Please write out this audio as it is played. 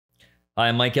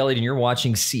I'm Mike Elliott, and you're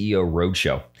watching CEO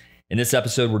Roadshow. In this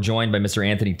episode, we're joined by Mr.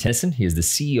 Anthony Tennyson. He is the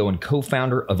CEO and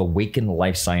co-founder of Awakn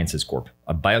Life Sciences Corp,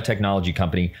 a biotechnology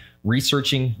company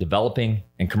researching, developing,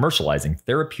 and commercializing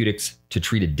therapeutics to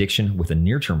treat addiction with a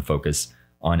near-term focus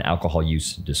on alcohol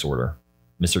use disorder.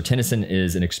 Mr. Tennyson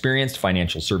is an experienced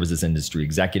financial services industry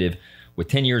executive with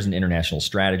 10 years in international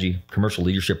strategy, commercial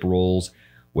leadership roles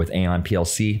with Awakn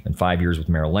PLC, and 5 years with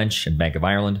Merrill Lynch and Bank of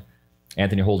Ireland.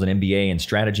 Anthony holds an MBA in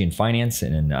strategy and finance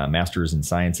and a master's in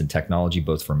science and technology,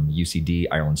 both from UCD,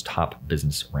 Ireland's top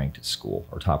ranked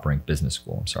business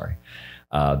school. I'm sorry.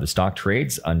 The stock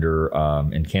trades under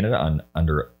in Canada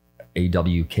under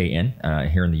AWKN,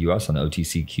 here in the US on the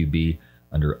OTCQB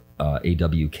under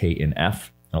AWKNF,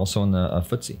 and also in the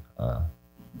FTSE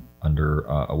under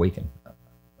Awakn.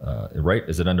 Right?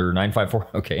 Is it under 954?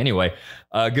 Okay. Anyway,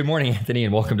 good morning, Anthony,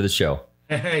 and welcome to the show.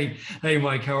 Hey,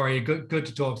 Mike, how are you? Good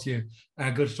to talk to you.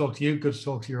 Good to talk to you. Good to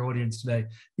talk to your audience today.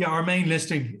 Yeah, our main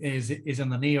listing is on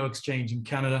the NEO exchange in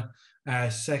Canada.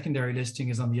 Secondary listing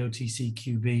is on the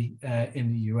OTCQB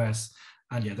in the US.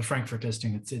 And yeah, the Frankfurt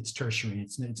listing, it's tertiary.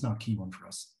 It's not a key one for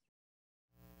us.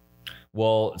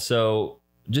 Well, so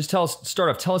just tell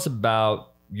us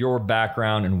about your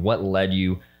background and what led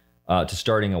you to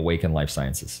starting Awakn Life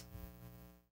Sciences.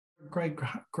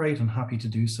 Great, and happy to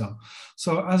do so.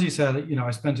 So as you said,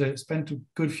 I spent a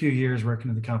good few years working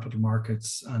in the capital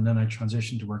markets, and then I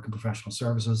transitioned to work in professional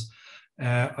services.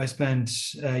 I spent,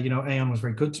 Aon was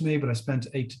very good to me, but I spent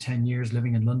 8 to 10 years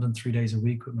living in London 3 days a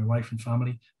week with my wife and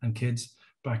family and kids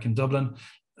back in Dublin.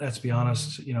 Let's be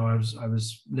honest, I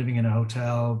was living in a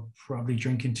hotel, probably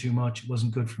drinking too much. It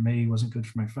wasn't good for me, it wasn't good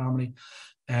for my family.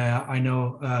 I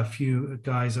know a few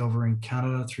guys over in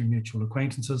Canada through mutual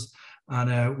acquaintances,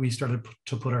 and we started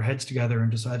to put our heads together and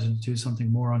decided to do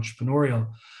something more entrepreneurial.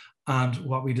 And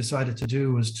what we decided to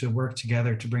do was to work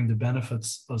together to bring the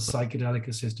benefits of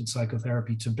psychedelic-assisted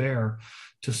psychotherapy to bear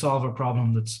to solve a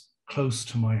problem that's close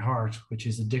to my heart, which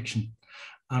is addiction.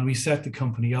 And we set the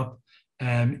company up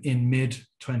in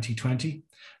mid-2020.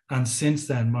 And since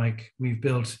then, Mike, we've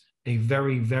built a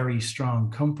very, very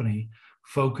strong company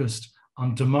focused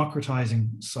on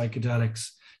democratizing psychedelics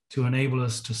to enable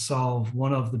us to solve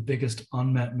one of the biggest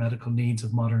unmet medical needs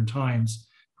of modern times,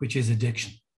 which is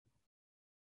addiction.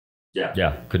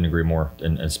 Yeah, couldn't agree more.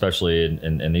 And especially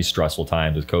in these stressful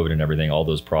times with COVID and everything, all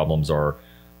those problems are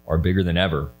bigger than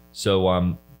ever.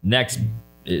 So next,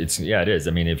 it is.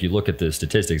 I mean, if you look at the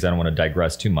statistics, I don't want to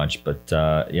digress too much, but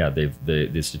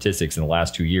the statistics in the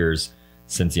last 2 years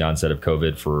since the onset of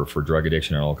COVID for drug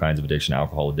addiction and all kinds of addiction,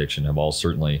 alcohol addiction, have all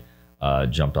certainly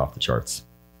jumped off the charts.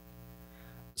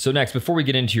 So next, before we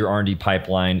get into your R&D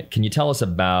pipeline, can you tell us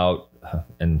about,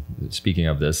 and speaking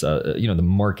of this, the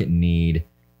market need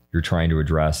you're trying to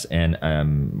address,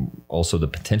 and also the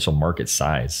potential market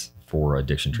size for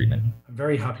addiction treatment? I'm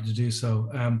very happy to do so.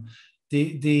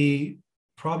 The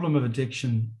problem of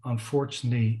addiction,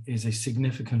 unfortunately, is a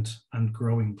significant and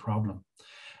growing problem.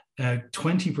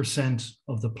 20%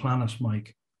 of the planet,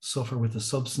 Mike, suffer with a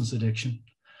substance addiction,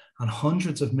 and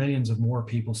hundreds of millions of more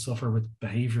people suffer with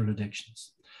behavioral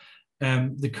addictions.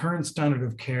 The current standard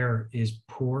of care is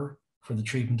poor for the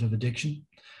treatment of addiction.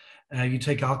 You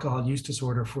take alcohol use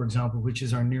disorder, for example, which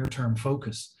is our near-term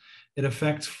focus. It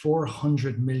affects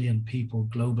 400 million people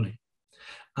globally.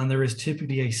 And there is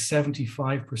typically a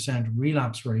 75%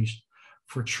 relapse rate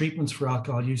for treatments for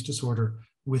alcohol use disorder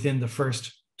within the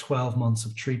first 12 months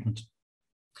of treatment.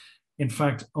 In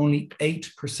fact, only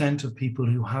 8% of people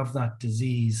who have that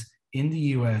disease in the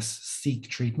US seek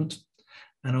treatment,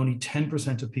 and only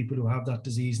 10% of people who have that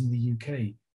disease in the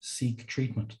UK seek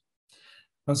treatment.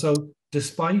 And so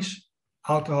despite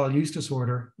alcohol use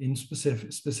disorder in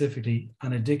specifically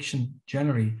and addiction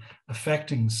generally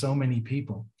affecting so many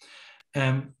people,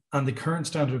 and the current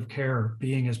standard of care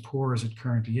being as poor as it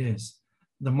currently is,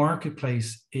 the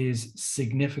marketplace is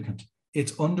significant.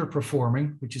 It's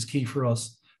underperforming, which is key for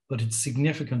us, but it's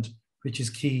significant, which is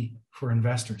key for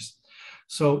investors.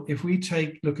 So if we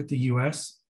look at the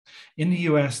US, in the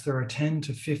US, there are 10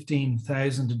 to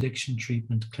 15,000 addiction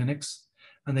treatment clinics,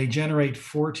 and they generate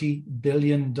 $40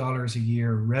 billion a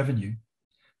year revenue.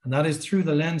 And that is through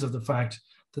the lens of the fact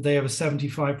that they have a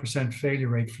 75% failure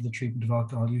rate for the treatment of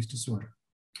alcohol use disorder.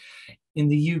 In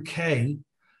the UK,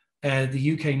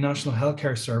 the UK National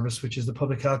Healthcare Service, which is the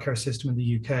public healthcare system in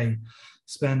the UK,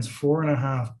 spends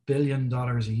 $4.5 billion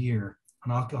a year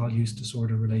on alcohol use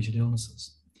disorder related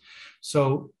illnesses.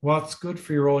 So what's good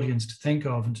for your audience to think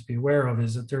of and to be aware of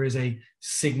is that there is a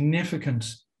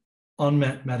significant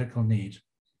unmet medical need,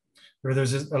 where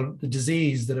there's a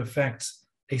disease that affects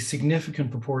a significant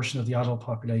proportion of the adult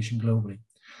population globally.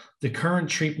 The current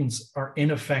treatments are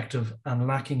ineffective and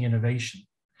lacking innovation.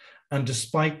 And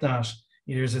despite that,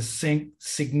 there's a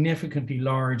significantly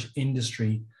large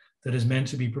industry that is meant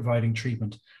to be providing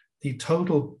treatment. The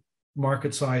total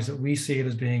market size that we see it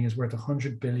as being is worth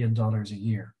 $100 billion a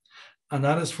year. And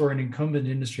that is for an incumbent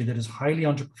industry that is highly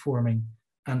underperforming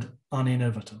and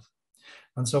uninnovative.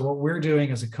 And so what we're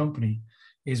doing as a company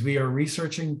is we are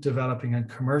researching, developing, and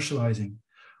commercializing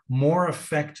more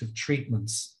effective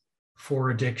treatments for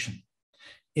addiction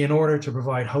in order to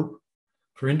provide hope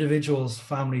for individuals,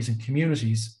 families, and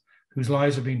communities whose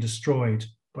lives are being destroyed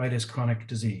by this chronic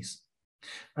disease.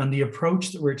 And the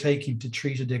approach that we're taking to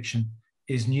treat addiction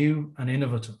is new and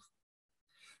innovative.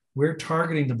 We're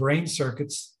targeting the brain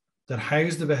circuits that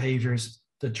house the behaviors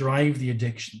that drive the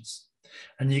addictions.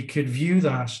 And you could view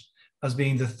that as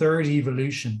being the third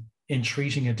evolution in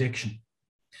treating addiction.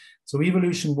 So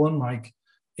evolution one, Mike,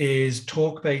 is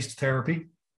talk-based therapy.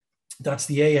 That's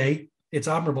the AA. It's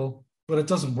admirable, but it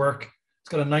doesn't work. It's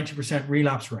got a 90%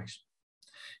 relapse rate.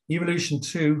 Evolution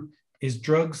two is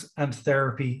drugs and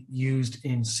therapy used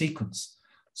in sequence.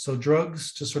 So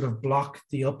drugs to sort of block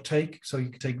the uptake. So you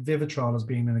could take Vivitrol as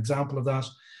being an example of that,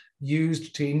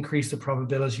 used to increase the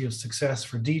probability of success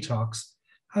for detox,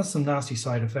 has some nasty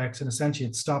side effects, and essentially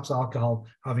it stops alcohol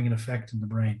having an effect in the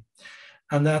brain.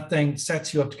 And that then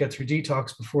sets you up to get through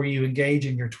detox before you engage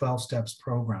in your 12 steps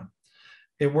program.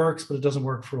 It works, but it doesn't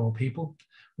work for all people.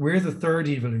 We're the third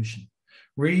evolution.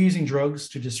 We're using drugs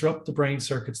to disrupt the brain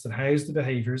circuits that house the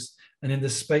behaviors and in the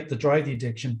space that drive the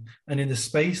addiction, and in the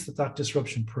space that that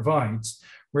disruption provides,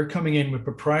 we're coming in with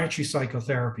proprietary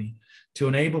psychotherapy to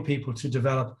enable people to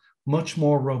develop much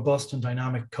more robust and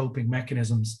dynamic coping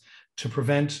mechanisms to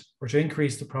prevent or to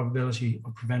increase the probability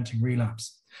of preventing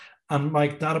relapse. And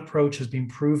Mike, that approach has been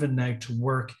proven now to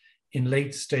work in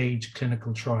late stage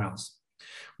clinical trials.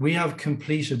 We have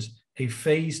completed a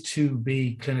phase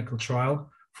 2B clinical trial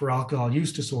for alcohol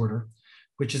use disorder,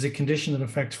 which is a condition that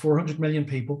affects 400 million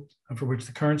people and for which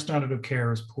the current standard of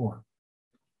care is poor.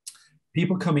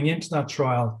 People coming into that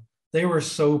trial, they were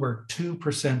sober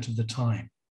 2% of the time.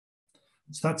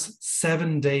 So that's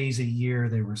 7 days a year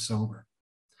they were sober.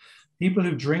 People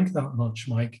who drink that much,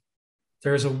 Mike,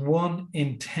 there's a 1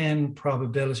 in 10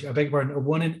 probability, I beg your pardon, a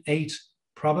 1 in 8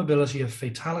 probability of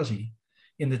fatality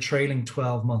in the trailing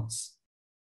 12 months.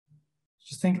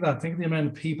 Just think of that. Think of the amount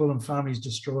of people and families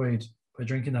destroyed by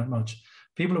drinking that much.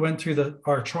 People who went through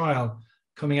our trial,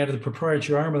 coming out of the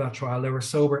proprietary arm of that trial, they were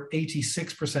sober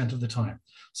 86% of the time.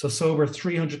 So sober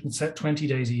 320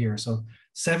 days a year. So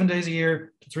 7 days a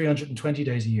year to 320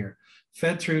 days a year,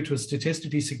 fed through to a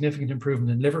statistically significant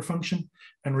improvement in liver function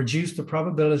and reduced the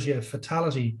probability of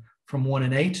fatality from 1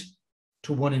 in 8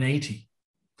 to 1 in 80.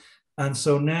 And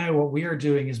so now what we are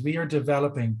doing is we are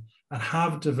developing and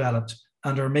have developed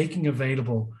and are making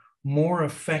available more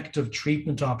effective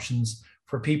treatment options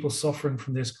for people suffering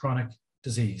from this chronic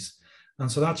disease. And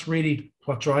so that's really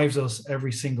what drives us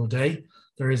every single day.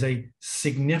 There is a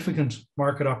significant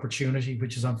market opportunity,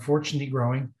 which is unfortunately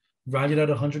growing, valued at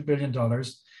 $100 billion.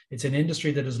 It's an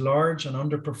industry that is large and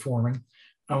underperforming.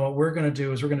 And what we're going to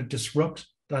do is we're going to disrupt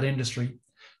that industry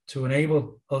to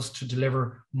enable us to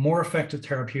deliver more effective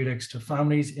therapeutics to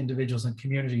families, individuals, and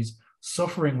communities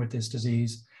suffering with this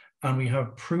disease. And we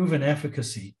have proven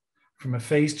efficacy from a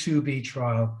phase 2B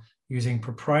trial using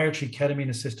proprietary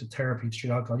ketamine-assisted therapy to treat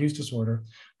alcohol use disorder.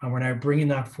 And we're now bringing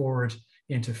that forward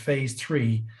into phase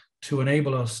 3 to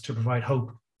enable us to provide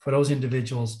hope for those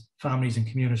individuals, families, and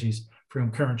communities for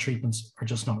whom current treatments are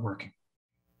just not working.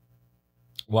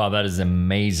 Wow, that is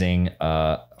amazing.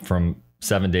 From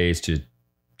 7 days to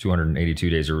 282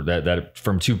 days, or that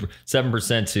from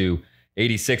 7% to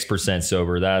 86%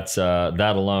 sober. That's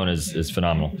that alone is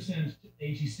phenomenal. 10% to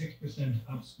 86%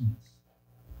 abstinence.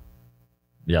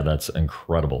 Yeah, that's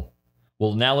incredible.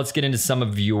 Well, now let's get into some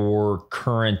of your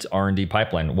current R&D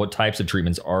pipeline. What types of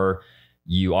treatments are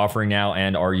you offering now,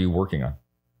 and are you working on?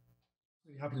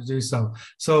 Happy to do so.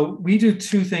 So we do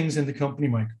two things in the company,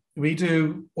 Mike. We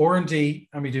do R&D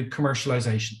and we do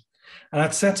commercialization. And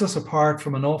that sets us apart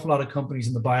from an awful lot of companies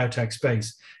in the biotech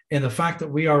space in the fact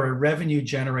that we are a revenue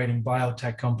generating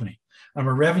biotech company, and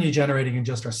we're revenue generating in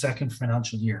just our second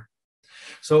financial year.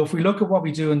 So if we look at what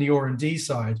we do in the R&D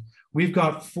side, we've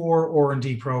got 4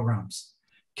 R&D programs: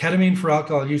 ketamine for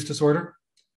alcohol use disorder,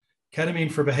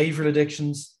 ketamine for behavioral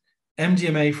addictions,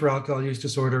 MDMA for alcohol use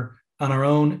disorder, and our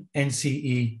own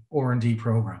NCE R&D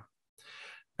program.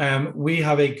 We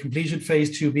have a completed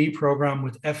phase 2B program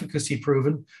with efficacy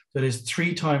proven that is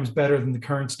 3 times better than the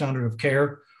current standard of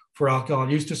care for alcohol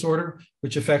use disorder,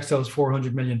 which affects those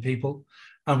 400 million people.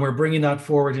 And we're bringing that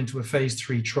forward into a phase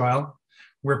 3 trial.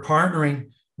 We're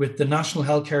partnering with the National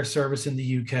Healthcare Service in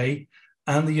the UK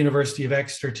and the University of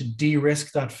Exeter to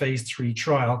de-risk that phase 3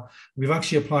 trial. We've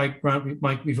actually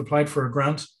we've applied for a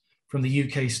grant from the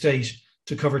UK state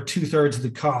to cover 2/3 of the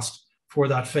cost for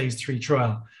that phase 3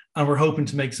 trial. And we're hoping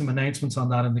to make some announcements on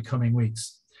that in the coming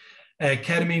weeks.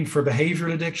 Ketamine for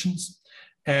behavioral addictions.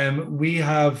 We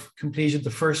have completed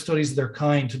the first studies of their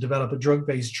kind to develop a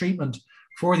drug-based treatment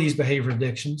for these behavioral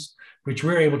addictions, which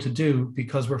we're able to do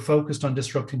because we're focused on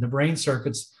disrupting the brain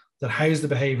circuits that house the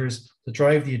behaviors that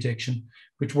drive the addiction,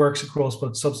 which works across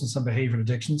both substance and behavioral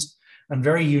addictions. And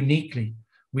very uniquely,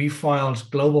 we filed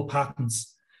global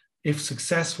patents. If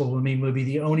successful, will mean we'll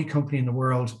be the only company in the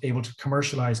world able to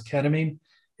commercialize ketamine,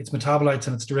 its metabolites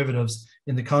and its derivatives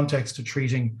in the context of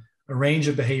treating a range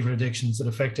of behavioral addictions that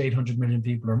affect 800 million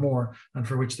people or more, and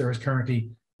for which there is currently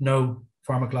no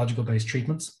pharmacological-based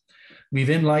treatments.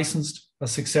 We've in-licensed a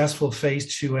successful phase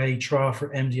 2A trial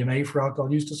for MDMA for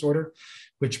alcohol use disorder,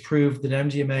 which proved that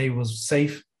MDMA was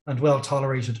safe and well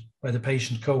tolerated by the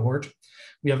patient cohort.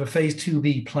 We have a phase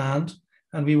 2B planned,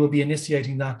 and we will be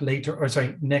initiating that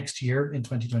next year in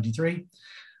 2023.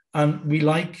 And we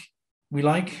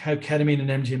like how ketamine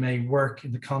and MDMA work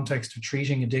in the context of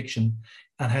treating addiction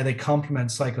and how they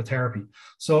complement psychotherapy.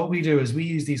 So what we do is we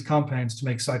use these compounds to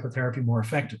make psychotherapy more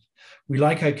effective. We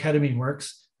like how ketamine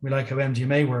works, we like how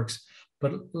MDMA works,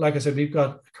 but like I said, we've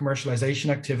got commercialization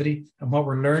activity. And what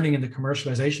we're learning in the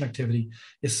commercialization activity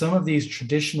is some of these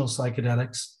traditional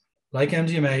psychedelics, like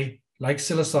MDMA, like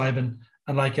psilocybin,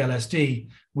 and like LSD,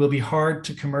 will be hard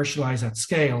to commercialize at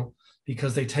scale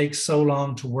because they take so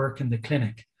long to work in the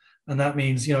clinic. And that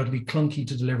means, it'll be clunky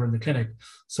to deliver in the clinic.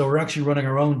 So we're actually running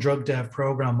our own drug dev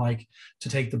program, Mike, to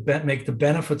make the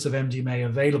benefits of MDMA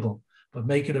available, but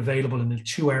make it available in a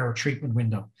 2-hour treatment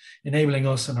window, enabling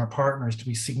us and our partners to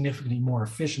be significantly more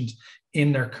efficient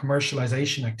in their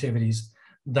commercialization activities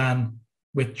than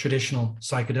with traditional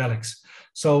psychedelics.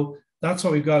 So that's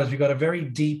what we've got, is we've got a very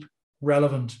deep,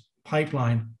 relevant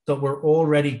pipeline that we're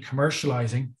already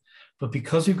commercializing. But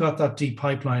because we've got that deep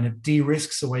pipeline, it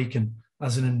de-risks Awakn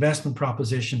as an investment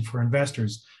proposition for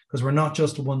investors, because we're not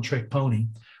just a one-trick pony.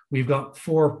 We've got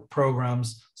 4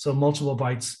 programs, so multiple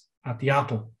bites at the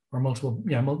apple, or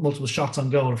multiple shots on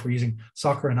goal if we're using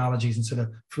soccer analogies instead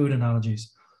of food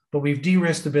analogies. But we've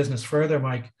de-risked the business further,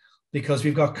 Mike, because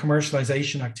we've got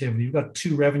commercialization activity. We've got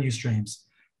 2 revenue streams.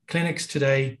 Clinics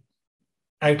today,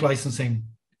 out-licensing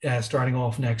starting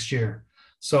off next year.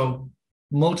 So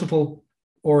multiple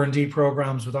R&D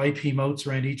programs with IP moats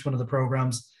around each one of the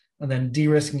programs, and then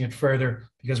de-risking it further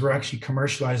because we're actually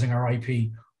commercializing our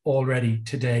IP already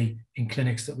today in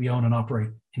clinics that we own and operate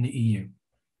in the EU.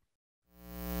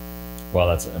 Wow,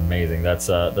 that's amazing. That's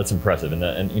impressive. And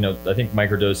I think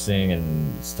microdosing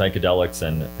and psychedelics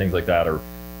and things like that are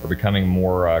becoming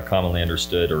more commonly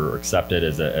understood or accepted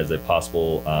as a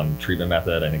possible treatment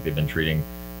method. I think they've been treating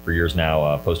for years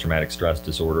now post-traumatic stress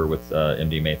disorder with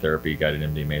MDMA therapy, guided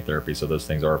MDMA therapy. So those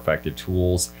things are effective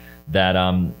tools that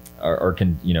are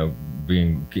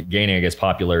gaining, I guess,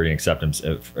 popularity and acceptance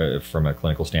from a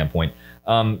clinical standpoint.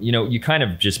 You kind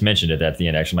of just mentioned it at the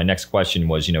end. Actually, my next question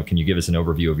was, can you give us an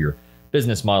overview of your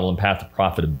business model and path to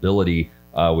profitability,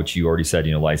 which you already said,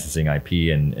 licensing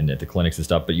IP and at the clinics and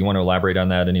stuff, but you want to elaborate on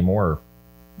that anymore?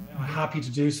 I'm happy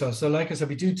to do so. So like I said,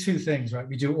 we do 2 things, right?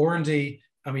 We do R&D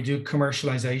and we do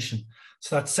commercialization.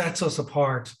 So that sets us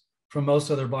apart from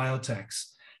most other biotechs.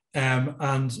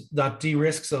 And that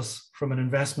de-risks us from an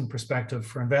investment perspective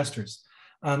for investors.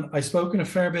 And I've spoken a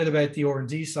fair bit about the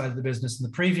R&D side of the business in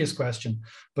the previous question,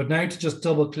 but now to just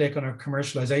double click on our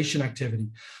commercialization activity.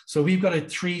 So we've got a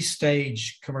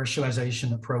 3-stage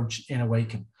commercialization approach in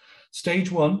Awakn.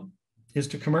 Stage 1 is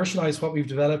to commercialize what we've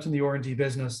developed in the R&D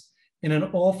business in an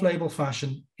off-label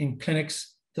fashion in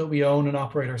clinics that we own and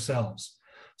operate ourselves.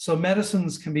 So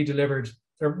medicines can be delivered,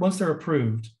 once they're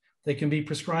approved, they can be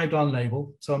prescribed on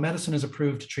label. So a medicine is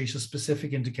approved to treat a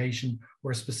specific indication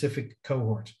or a specific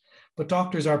cohort, but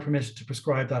doctors are permitted to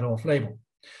prescribe that off label.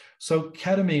 So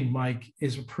ketamine, Mike,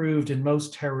 is approved in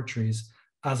most territories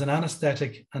as an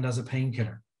anesthetic and as a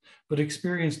painkiller, but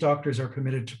experienced doctors are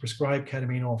permitted to prescribe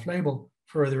ketamine off label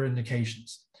for other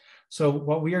indications. So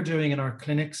what we are doing in our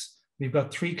clinics, we've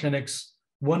got 3 clinics,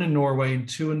 1 in Norway and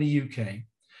 2 in the UK,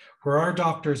 where our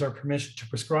doctors are permitted to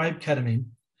prescribe ketamine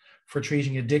for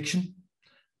treating addiction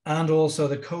and also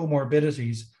the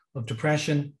comorbidities of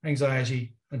depression,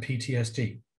 anxiety, and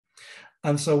PTSD.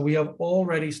 And so we have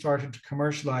already started to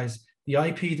commercialize the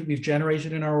IP that we've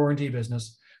generated in our R&D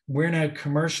business. We're now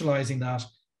commercializing that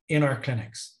in our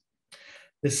clinics.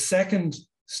 The second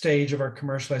stage of our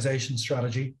commercialization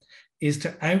strategy is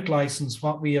to out-license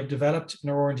what we have developed in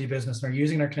our R&D business and are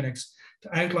using in our clinics,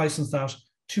 to out-license that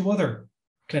to other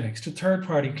clinics, to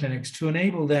third-party clinics, to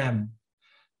enable them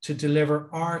to deliver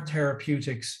our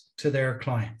therapeutics to their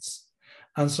clients.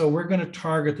 And so we're going to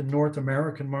target the North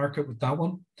American market with that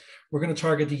one. We're going to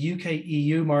target the UK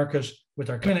EU market with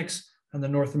our clinics and the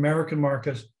North American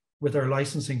market with our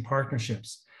licensing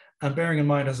partnerships. And bearing in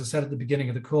mind, as I said at the beginning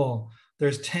of the call,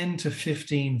 there's 10 to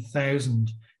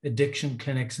 15,000 addiction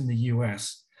clinics in the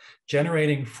US,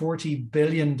 generating $40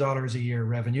 billion a year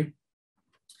revenue.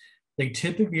 They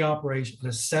typically operate at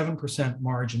a 7%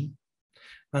 margin,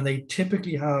 and they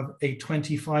typically have a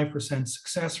 25%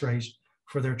 success rate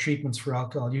for their treatments for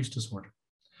alcohol use disorder.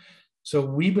 So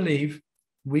we believe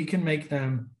we can make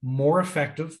them more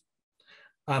effective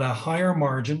at a higher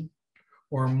margin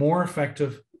or more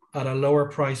effective at a lower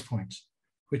price point,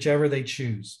 whichever they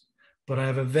choose. But I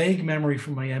have a vague memory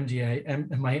from my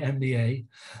MBA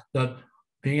that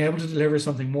being able to deliver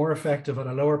something more effective at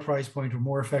a lower price point or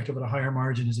more effective at a higher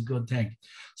margin is a good thing.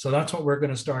 So that's what we're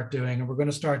going to start doing. And we're going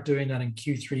to start doing that in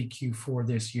Q3, Q4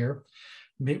 this year,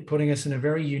 putting us in a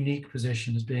very unique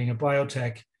position as being a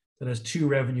biotech that has 2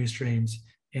 revenue streams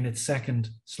in its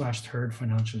second/third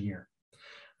financial year.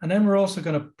 And then we're also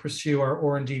going to pursue our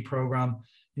R&D program,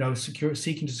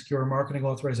 seeking to secure marketing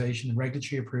authorization and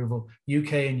regulatory approval,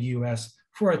 UK and US,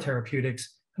 for our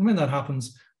therapeutics. And when that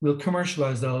happens, we'll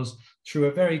commercialize those through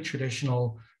a very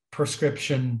traditional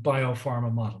prescription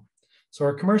biopharma model. So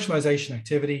our commercialization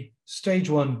activity, stage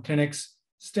 1, clinics,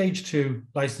 stage 2,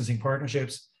 licensing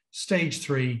partnerships, stage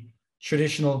 3,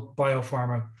 traditional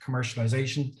biopharma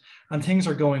commercialization. And things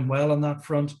are going well on that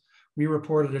front. We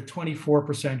reported a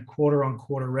 24%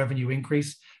 quarter-on-quarter revenue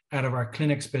increase out of our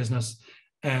clinics business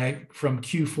from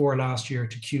Q4 last year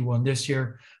to Q1 this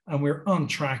year. And we're on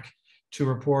track to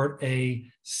report a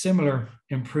similar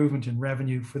improvement in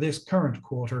revenue for this current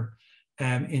quarter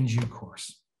in due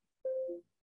course.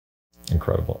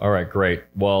 Incredible. All right, great.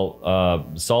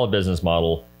 Well, solid business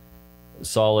model,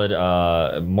 solid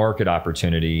market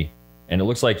opportunity, and it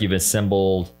looks like you've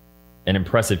assembled an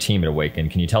impressive team at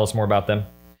Awakn. Can you tell us more about them?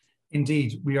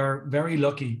 Indeed, we are very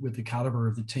lucky with the caliber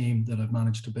of the team that I've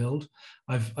managed to build.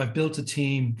 I've built a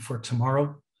team for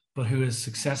tomorrow, but who is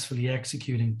successfully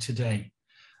executing today.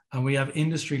 And we have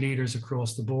industry leaders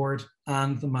across the board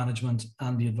and the management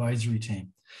and the advisory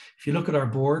team. If you look at our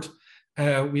board,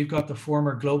 we've got the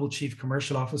former Global Chief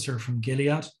Commercial Officer from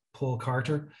Gilead, Paul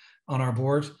Carter, on our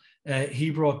board. He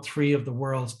brought 3 of the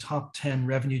world's top 10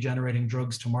 revenue generating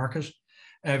drugs to market.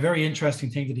 A very interesting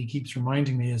thing that he keeps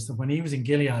reminding me is that when he was in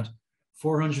Gilead,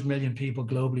 400 million people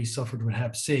globally suffered with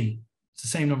Hep C. It's the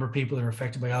same number of people that are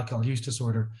affected by alcohol use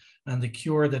disorder. And the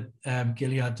cure that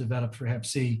Gilead developed for Hep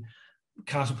C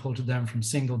catapulted them from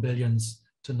single billions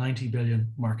to 90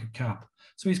 billion market cap.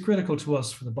 So he's critical to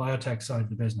us for the biotech side of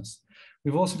the business.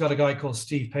 We've also got a guy called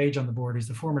Steve Page on the board. He's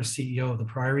the former CEO of the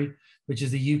Priory, which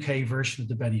is the UK version of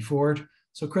the Betty Ford.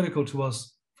 So critical to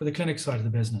us for the clinic side of the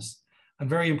business. And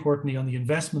very importantly, on the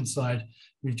investment side,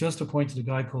 we've just appointed a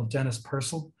guy called Dennis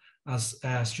Purcell as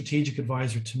a strategic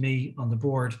advisor to me on the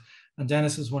board. And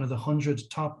Dennis is one of the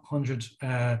top 100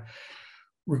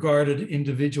 regarded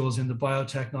individuals in the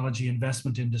biotechnology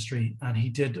investment industry. And he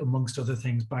did, amongst other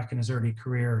things, back in his early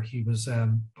career, he was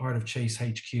part of Chase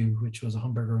HQ, which was a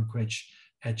Humberger and Quitch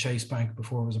Chase Bank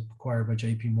before it was acquired by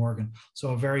JP Morgan. So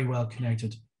a very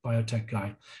well-connected biotech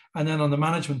guy. And then on the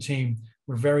management team,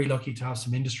 we're very lucky to have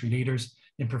some industry leaders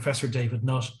in Professor David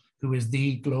Nutt, who is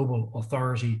the global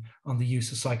authority on the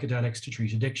use of psychedelics to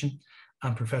treat addiction,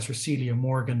 and Professor Celia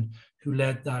Morgan, who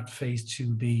led that phase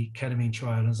 2B ketamine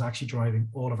trial and is actually driving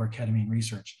all of our ketamine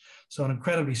research. So an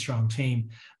incredibly strong team.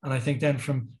 And I think then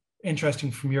from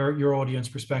your audience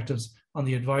perspectives on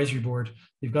the advisory board,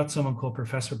 we've got someone called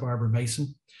Professor Barbara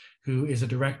Mason, who is a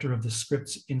director of the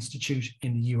Scripps Institute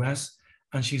in the US.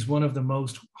 And she's one of the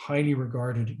most highly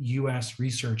regarded US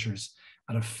researchers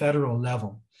at a federal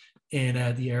level in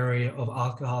the area of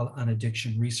alcohol and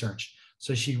addiction research.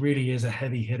 So she really is a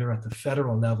heavy hitter at the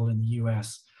federal level in the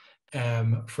US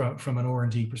from an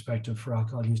R&D perspective for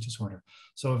alcohol use disorder.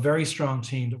 So a very strong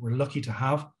team that we're lucky to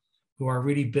have, who are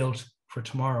really built for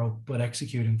tomorrow, but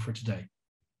executing for today.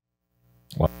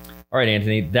 Well, all right,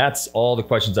 Anthony, that's all the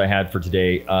questions I had for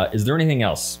today. Is there anything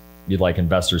else you'd like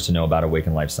investors to know about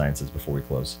Awakn Life Sciences before we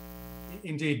close?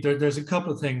 Indeed, there's a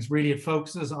couple of things. Really, it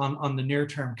focuses on the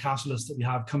near-term catalysts that we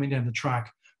have coming down the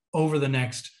track over the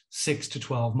next 6 to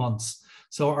 12 months.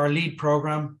 So our lead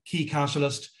program, key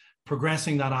catalyst,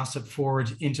 progressing that asset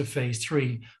forward into phase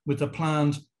 3 with a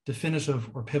planned definitive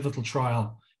or pivotal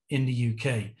trial in the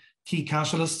UK. Key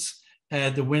catalysts,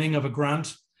 the winning of a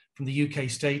grant from the UK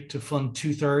state to fund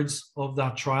 2/3 of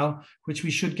that trial, which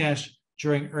we should get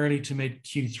during early to mid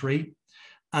Q3.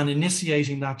 and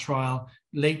initiating that trial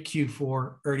late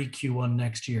Q4, early Q1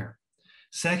 next year.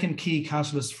 Second key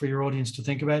catalyst for your audience to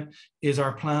think about is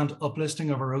our planned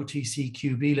uplisting of our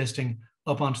OTCQB listing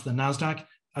up onto the NASDAQ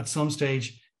at some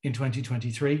stage in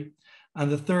 2023.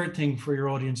 And the third thing for your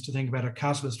audience to think about, or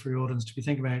catalyst for your audience to be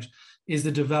thinking about, is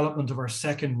the development of our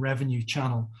second revenue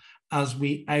channel as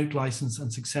we out-license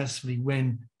and successfully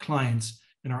win clients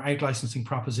in our out-licensing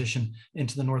proposition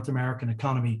into the North American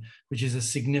economy, which is a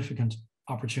significant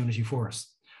opportunity for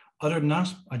us. Other than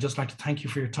that, I'd just like to thank you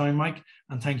for your time, Mike,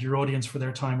 and thank your audience for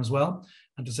their time as well.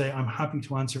 And to say I'm happy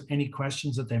to answer any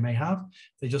questions that they may have.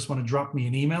 If they just want to drop me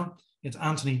an email, it's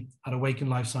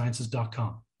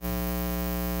Anthony@AWKNLifeSciences.com.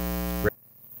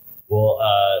 Well,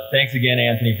 thanks again,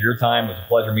 Anthony, for your time. It was a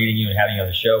pleasure meeting you and having you on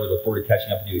the show. We look forward to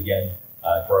catching up with you again.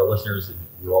 For our listeners,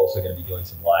 we're also going to be doing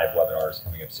some live webinars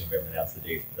coming up soon. We haven't announced the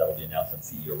dates, but that'll be announced on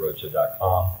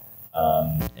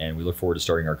CEORoadshow.com. And we look forward to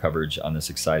starting our coverage on this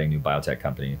exciting new biotech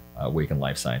company, Awakn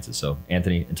Life Sciences. So,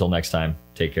 Anthony, until next time,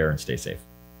 take care and stay safe.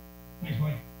 Thanks,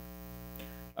 Mike.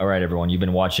 All right, everyone. You've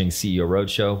been watching CEO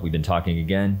Roadshow. We've been talking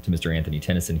again to Mr. Anthony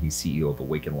Tennyson. He's CEO of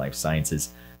Awakn Life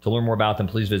Sciences. To learn more about them,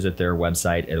 please visit their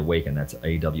website at Awakn. That's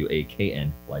AWKN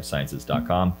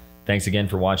Lifesciences.com. Thanks again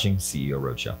for watching CEO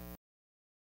Roadshow.